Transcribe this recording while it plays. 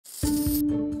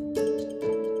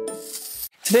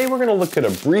Today we're going to look at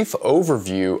a brief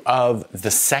overview of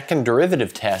the second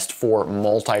derivative test for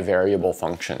multivariable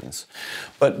functions.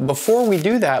 But before we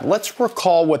do that, let's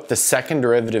recall what the second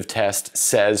derivative test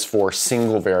says for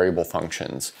single variable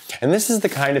functions. And this is the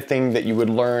kind of thing that you would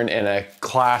learn in a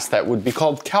class that would be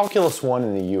called Calculus 1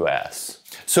 in the US.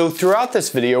 So throughout this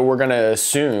video, we're going to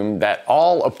assume that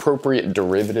all appropriate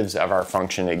derivatives of our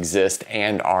function exist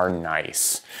and are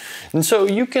nice. And so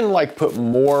you can put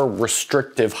more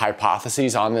restrictive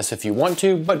hypotheses on this if you want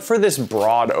to, but for this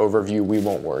broad overview, we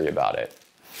won't worry about it.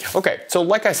 Okay, so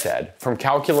like I said, from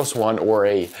Calculus 1 or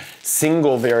a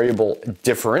single variable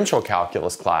differential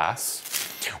calculus class,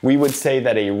 we would say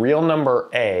that a real number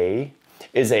a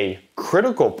is a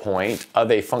critical point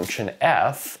of a function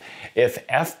f if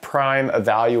f prime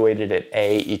evaluated at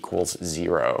a equals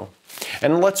 0.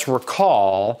 And let's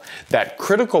recall that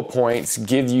critical points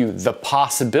give you the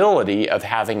possibility of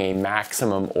having a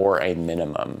maximum or a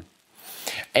minimum.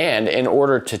 And in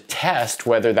order to test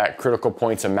whether that critical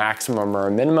point's a maximum or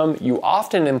a minimum, you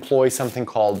often employ something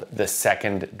called the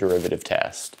second derivative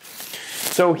test.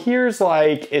 So here's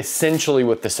essentially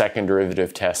what the second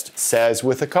derivative test says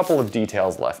with a couple of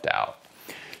details left out.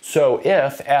 So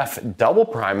if f double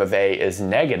prime of a is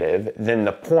negative, then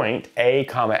the point a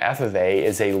comma f of a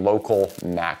is a local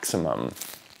maximum.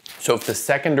 So if the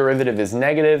second derivative is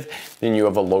negative, then you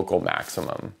have a local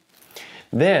maximum.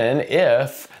 Then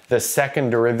if the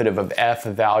second derivative of f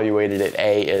evaluated at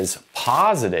a is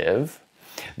positive,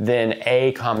 then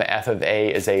a comma f of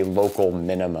a is a local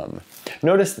minimum.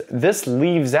 Notice this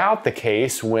leaves out the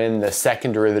case when the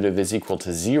second derivative is equal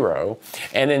to 0,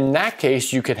 and in that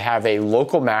case you could have a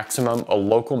local maximum, a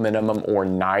local minimum, or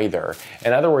neither.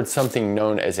 In other words, something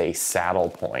known as a saddle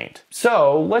point.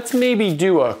 So let's maybe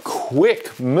do a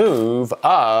quick move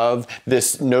of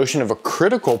this notion of a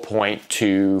critical point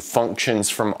to functions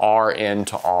from Rn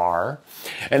to R,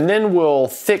 and then we'll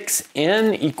fix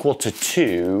n equal to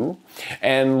 2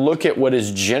 and look at what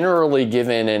is generally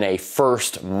given in a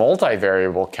first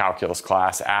multivariable calculus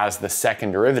class as the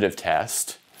second derivative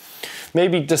test,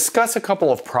 maybe discuss a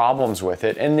couple of problems with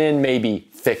it, and then maybe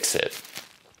fix it.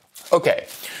 Okay,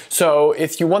 so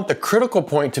if you want the critical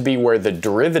point to be where the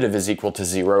derivative is equal to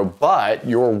 0, but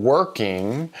you're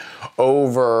working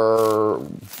over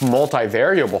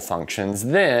multivariable functions,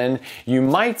 then you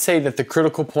might say that the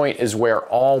critical point is where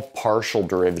all partial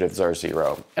derivatives are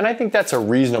 0. And I think that's a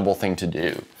reasonable thing to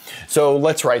do. So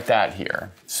let's write that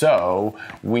here. So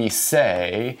we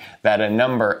say that a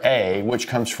number a, which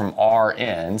comes from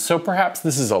Rn, so perhaps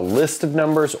this is a list of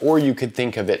numbers, or you could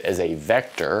think of it as a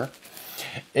vector,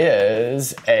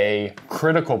 is a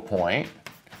critical point,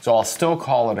 so I'll still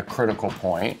call it a critical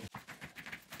point,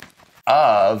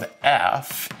 of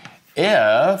f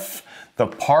if the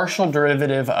partial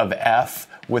derivative of f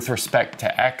with respect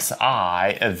to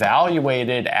xi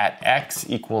evaluated at x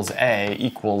equals a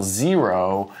equals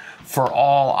 0 for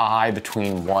all I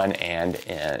between 1 and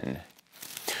n.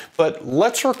 But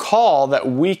let's recall that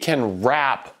we can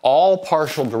wrap all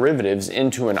partial derivatives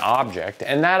into an object,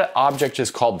 and that object is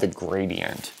called the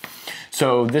gradient.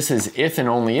 So this is if and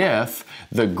only if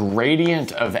the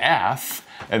gradient of f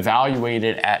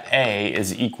evaluated at a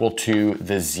is equal to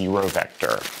the 0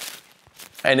 vector.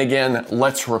 And again,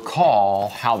 let's recall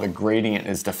how the gradient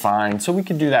is defined. So we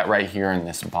could do that right here in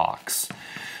this box.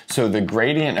 So the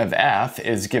gradient of f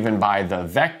is given by the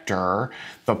vector,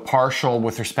 the partial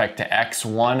with respect to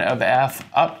x1 of f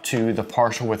up to the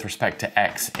partial with respect to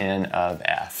xn of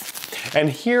f. And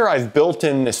here I've built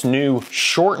in this new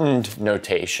shortened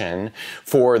notation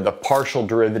for the partial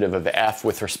derivative of f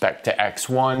with respect to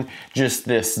x1, just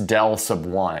this del sub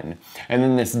 1. And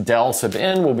then this del sub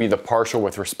n will be the partial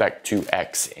with respect to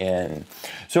xn.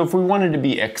 So if we wanted to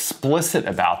be explicit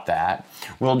about that,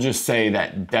 we'll just say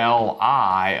that del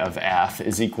I of f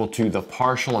is equal to the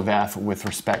partial of f with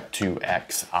respect to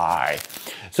xi.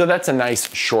 So that's a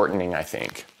nice shortening, I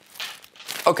think.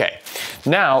 Okay,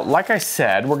 now, like I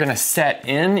said, we're going to set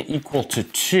n equal to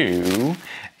 2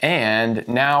 and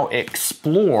now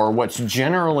explore what's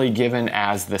generally given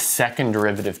as the second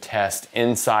derivative test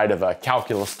inside of a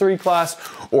Calculus 3 class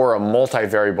or a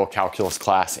multivariable calculus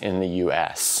class in the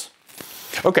US.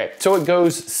 Okay, so it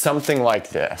goes something like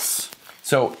this.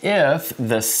 So if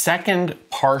the second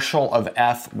partial of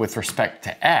f with respect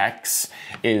to x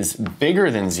is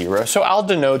bigger than 0, so I'll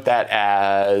denote that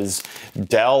as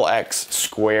del x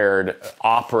squared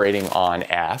operating on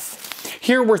f.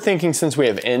 Here we're thinking, since we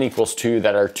have n equals 2,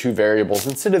 that our two variables,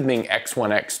 instead of being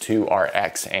x1, x2, are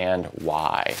x and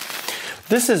y.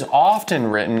 This is often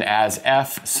written as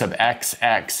f sub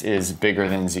xx is bigger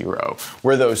than 0,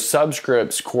 where those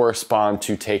subscripts correspond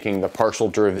to taking the partial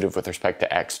derivative with respect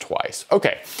to x twice.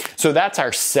 Okay, so that's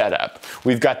our setup.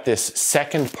 We've got this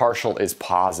second partial is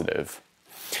positive.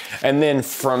 And then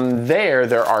from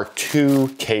there are two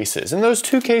cases. And those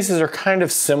two cases are kind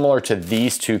of similar to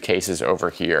these two cases over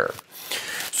here.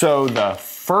 So the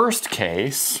first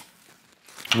case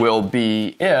will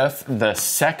be if the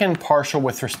second partial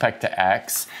with respect to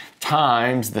x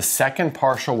times the second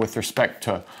partial with respect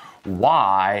to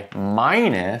y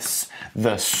minus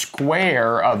the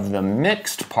square of the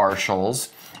mixed partials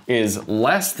is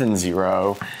less than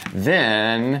 0,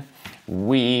 then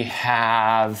we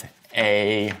have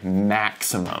a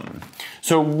maximum.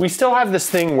 So we still have this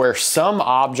thing where some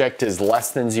object is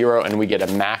less than 0 and we get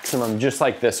a maximum, just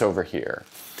like this over here.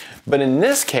 But in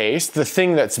this case, the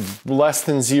thing that's less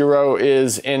than 0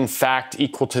 is in fact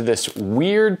equal to this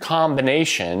weird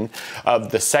combination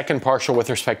of the second partial with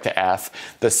respect to f,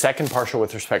 the second partial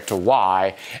with respect to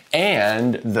y,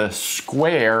 and the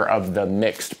square of the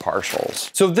mixed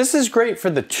partials. So this is great for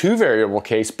the two variable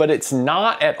case, but it's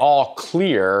not at all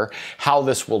clear how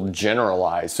this will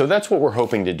generalize. So that's what we're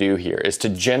hoping to do here, is to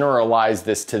generalize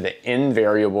this to the n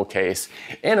variable case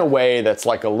in a way that's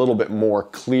like a little bit more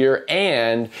clear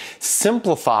and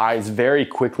simplifies very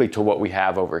quickly to what we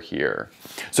have over here.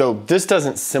 So this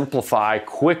doesn't simplify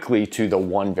quickly to the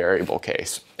one variable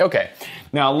case. Okay,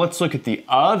 now let's look at the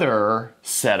other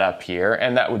setup here,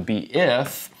 and that would be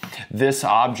if this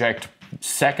object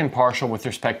second partial with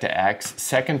respect to x,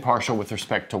 second partial with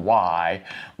respect to y,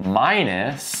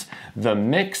 minus the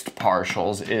mixed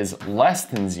partials is less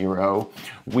than 0,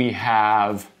 we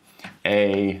have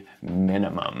a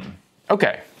minimum.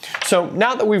 Okay, so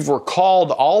now that we've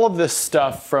recalled all of this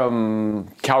stuff from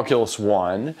Calculus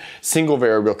 1, single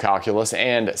variable calculus,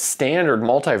 and standard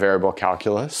multivariable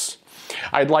calculus,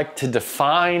 I'd like to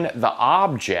define the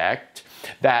object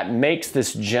that makes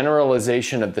this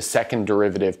generalization of the second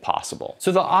derivative possible.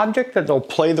 So the object that will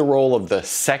play the role of the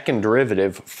second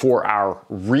derivative for our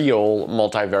real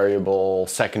multivariable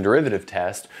second derivative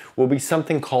test will be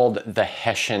something called the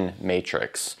Hessian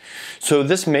matrix. So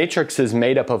this matrix is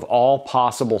made up of all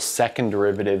possible second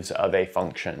derivatives of a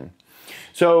function.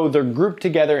 So they're grouped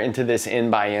together into this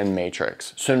n by n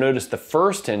matrix. So notice the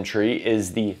first entry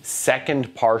is the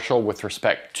second partial with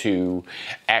respect to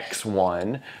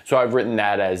x1. So I've written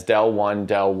that as del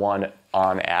 1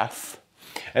 on f.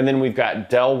 And then we've got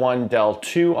del 1, del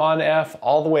 2 on f,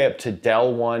 all the way up to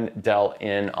del 1, del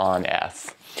n on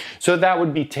f. So that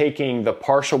would be taking the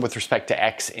partial with respect to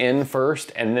xn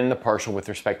first, and then the partial with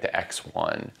respect to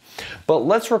x1. But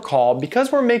let's recall,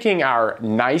 because we're making our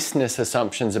niceness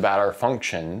assumptions about our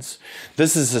functions,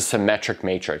 this is a symmetric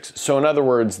matrix. So in other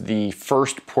words, the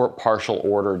first partial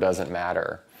order doesn't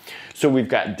matter. So we've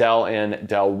got del n,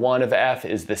 del 1 of f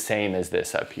is the same as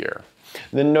this up here.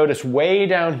 Then notice way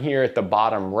down here at the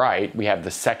bottom right, we have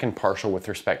the second partial with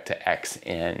respect to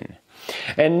xn.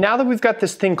 And now that we've got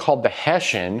this thing called the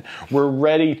Hessian, we're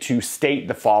ready to state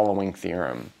the following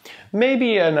theorem.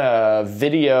 Maybe in a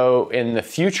video in the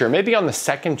future, maybe on the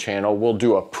second channel, we'll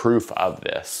do a proof of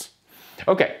this.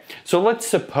 Okay, so let's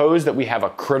suppose that we have a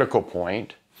critical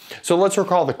point. So let's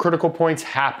recall the critical points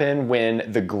happen when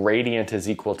the gradient is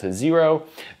equal to 0.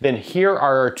 Then here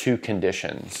are our two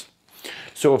conditions.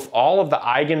 So if all of the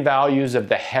eigenvalues of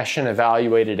the Hessian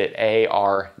evaluated at A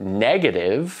are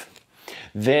negative,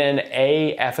 then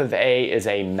f of a is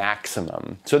a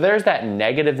maximum. So there's that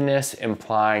negativeness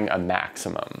implying a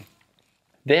maximum.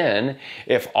 Then,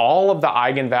 if all of the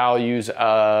eigenvalues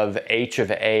of h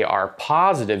of a are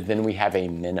positive, then we have a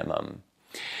minimum.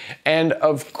 And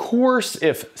of course,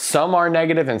 if some are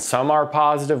negative and some are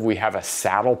positive, we have a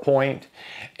saddle point.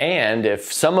 And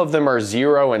if some of them are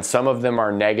 0 and some of them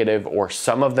are negative, or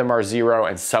some of them are 0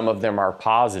 and some of them are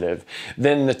positive,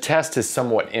 then the test is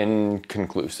somewhat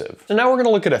inconclusive. So now we're going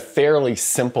to look at a fairly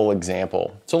simple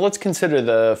example. So let's consider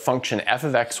the function f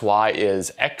of xy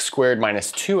is x squared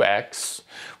minus 2x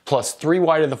plus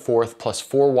 3y to the fourth plus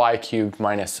 4y cubed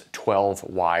minus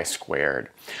 12y squared.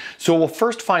 So we'll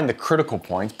first find the critical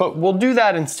points, but we'll do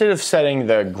that instead of setting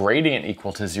the gradient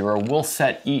equal to 0, we'll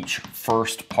set each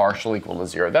first partial equal to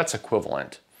 0. That's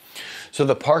equivalent. So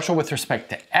the partial with respect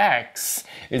to x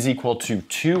is equal to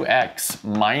 2x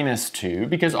minus 2,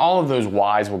 because all of those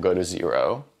y's will go to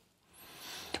 0.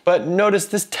 But notice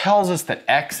this tells us that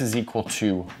x is equal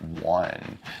to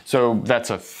 1. So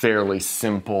that's a fairly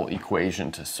simple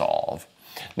equation to solve.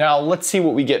 Now let's see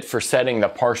what we get for setting the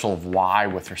partial of y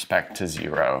with respect to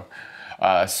 0.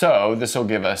 So this will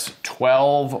give us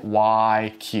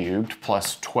 12y cubed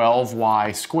plus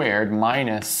 12y squared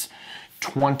minus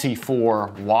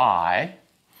 24y.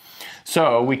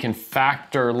 So we can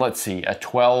factor, let's see, a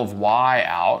 12y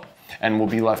out, and we'll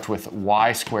be left with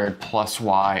y squared plus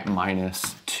y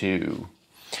minus 2.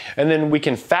 And then we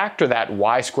can factor that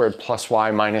y squared plus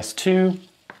y minus 2.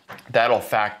 That'll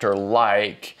factor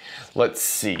like, let's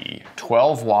see,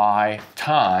 12y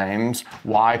times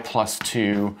y plus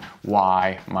 2,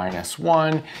 y minus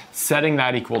 1. Setting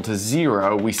that equal to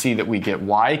 0, we see that we get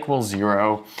y equals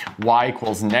 0, y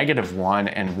equals negative 1,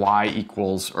 and y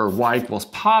equals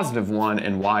positive 1,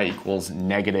 and y equals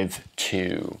negative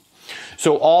 2.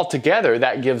 So altogether,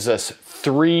 that gives us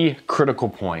 3 critical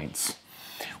points.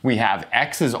 We have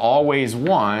x is always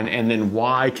 1, and then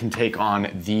y can take on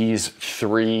these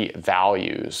 3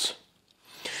 values.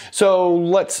 So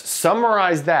let's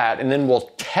summarize that, and then we'll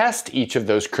test each of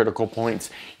those critical points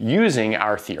using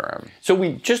our theorem. So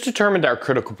we just determined our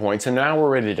critical points, and now we're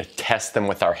ready to test them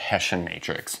with our Hessian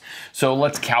matrix. So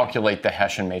let's calculate the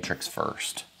Hessian matrix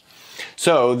first.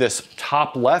 So this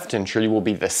top left entry will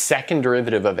be the second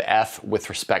derivative of f with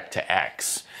respect to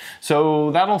x.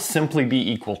 So that'll simply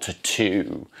be equal to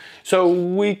 2. So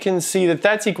we can see that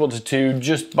that's equal to 2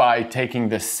 just by taking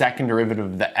the second derivative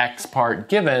of the x part,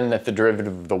 given that the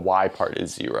derivative of the y part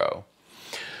is 0.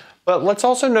 But let's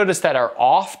also notice that our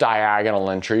off-diagonal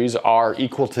entries are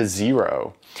equal to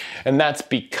 0. And that's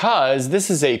because this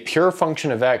is a pure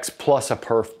function of x plus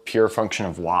a pure function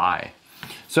of y.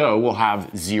 So we'll have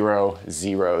 0,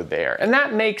 0 there. And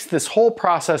that makes this whole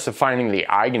process of finding the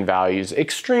eigenvalues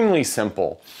extremely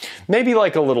simple. Maybe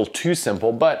like a little too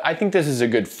simple, but I think this is a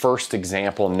good first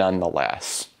example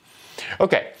nonetheless.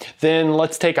 Okay, then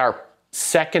let's take our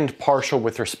second partial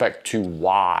with respect to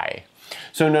y.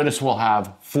 So notice we'll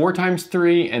have 4 times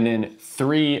 3 and then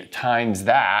 3 times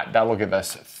that. That'll give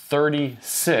us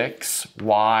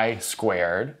 36y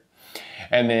squared.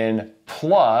 And then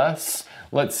plus,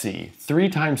 let's see, 3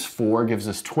 times 4 gives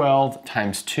us 12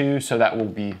 times 2, so that will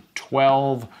be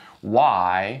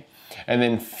 12y. And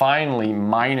then finally,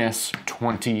 minus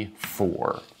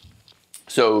 24.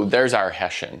 So there's our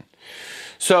Hessian.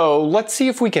 So let's see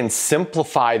if we can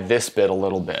simplify this bit a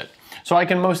little bit. So I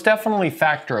can most definitely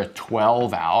factor a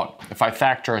 12 out. If I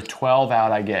factor a 12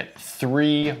 out, I get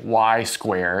 3y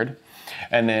squared,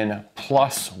 and then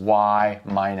plus y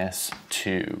minus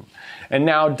 2. And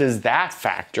now does that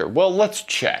factor? Well, let's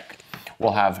check.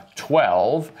 We'll have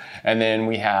 12, and then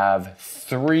we have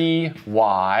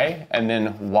 3y, and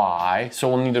then y. So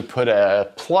we'll need to put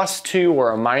a plus 2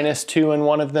 or a minus 2 in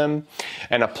one of them,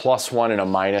 and a plus 1 and a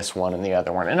minus 1 in the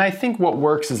other one. And I think what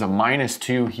works is a minus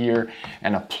 2 here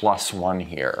and a plus 1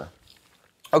 here.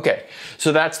 Okay,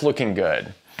 so that's looking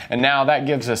good. And now that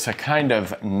gives us a kind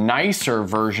of nicer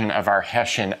version of our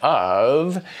Hessian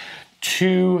of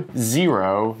 2,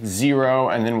 0, 0,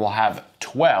 and then we'll have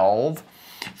 12,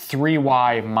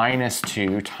 3y minus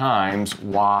 2 times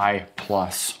y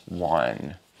plus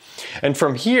 1. And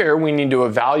from here, we need to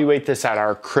evaluate this at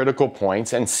our critical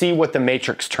points and see what the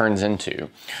matrix turns into.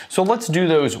 So let's do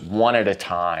those one at a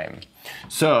time.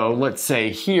 So let's say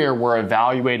here we're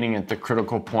evaluating at the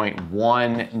critical point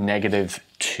 1, negative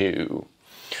 2.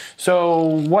 So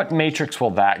what matrix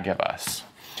will that give us?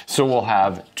 So we'll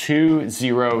have 2,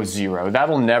 0, 0.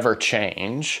 That'll never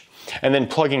change. And then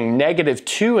plugging negative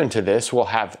 2 into this, we'll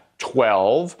have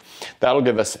 12. That'll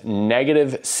give us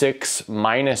negative 6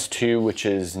 minus 2, which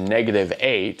is negative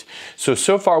 8.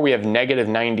 So far we have negative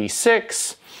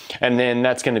 96, and then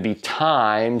that's going to be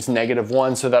times negative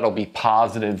 1, so that'll be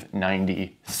positive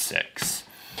 96.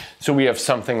 So we have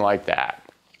something like that.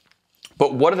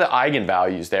 But what are the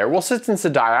eigenvalues there? Well, since it's a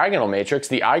diagonal matrix,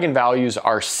 the eigenvalues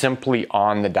are simply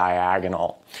on the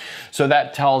diagonal. So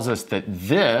that tells us that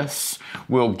this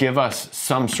will give us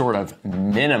some sort of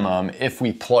minimum if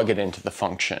we plug it into the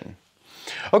function.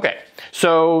 Okay,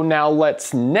 so now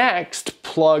let's next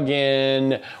plug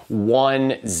in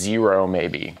 1, 0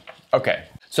 maybe. Okay.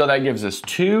 So that gives us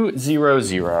 2, 0,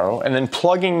 0, and then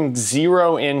plugging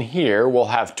 0 in here, we'll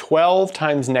have 12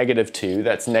 times negative 2,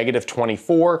 that's negative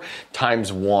 24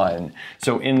 times 1.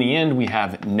 So in the end, we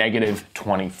have negative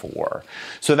 24.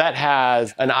 So that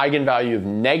has an eigenvalue of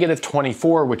negative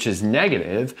 24, which is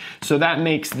negative, so that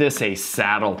makes this a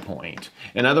saddle point.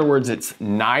 In other words, it's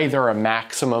neither a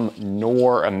maximum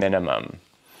nor a minimum.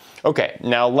 Okay,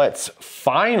 now let's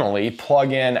finally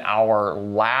plug in our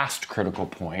last critical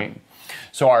point.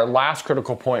 So our last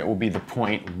critical point will be the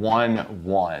point 1,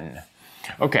 1.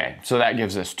 Okay, so that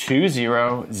gives us 2,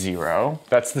 0, 0.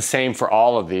 That's the same for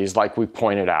all of these, like we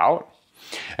pointed out.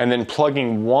 And then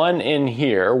plugging 1 in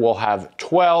here, we'll have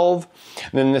 12.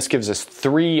 And then this gives us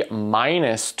 3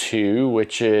 minus 2,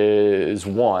 which is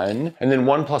 1. And then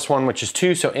 1 plus 1, which is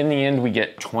 2. So in the end, we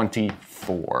get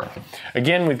 24.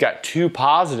 Again, we've got 2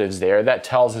 positives there. That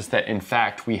tells us that, in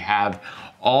fact, we have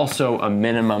also a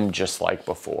minimum just like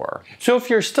before. So if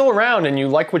you're still around and you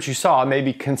like what you saw,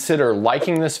 maybe consider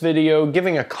liking this video,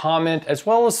 giving a comment, as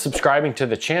well as subscribing to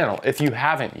the channel if you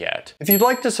haven't yet. If you'd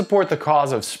like to support the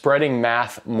cause of spreading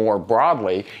math more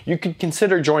broadly, you could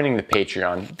consider joining the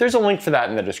Patreon. There's a link for that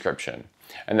in the description,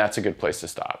 and that's a good place to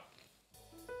stop.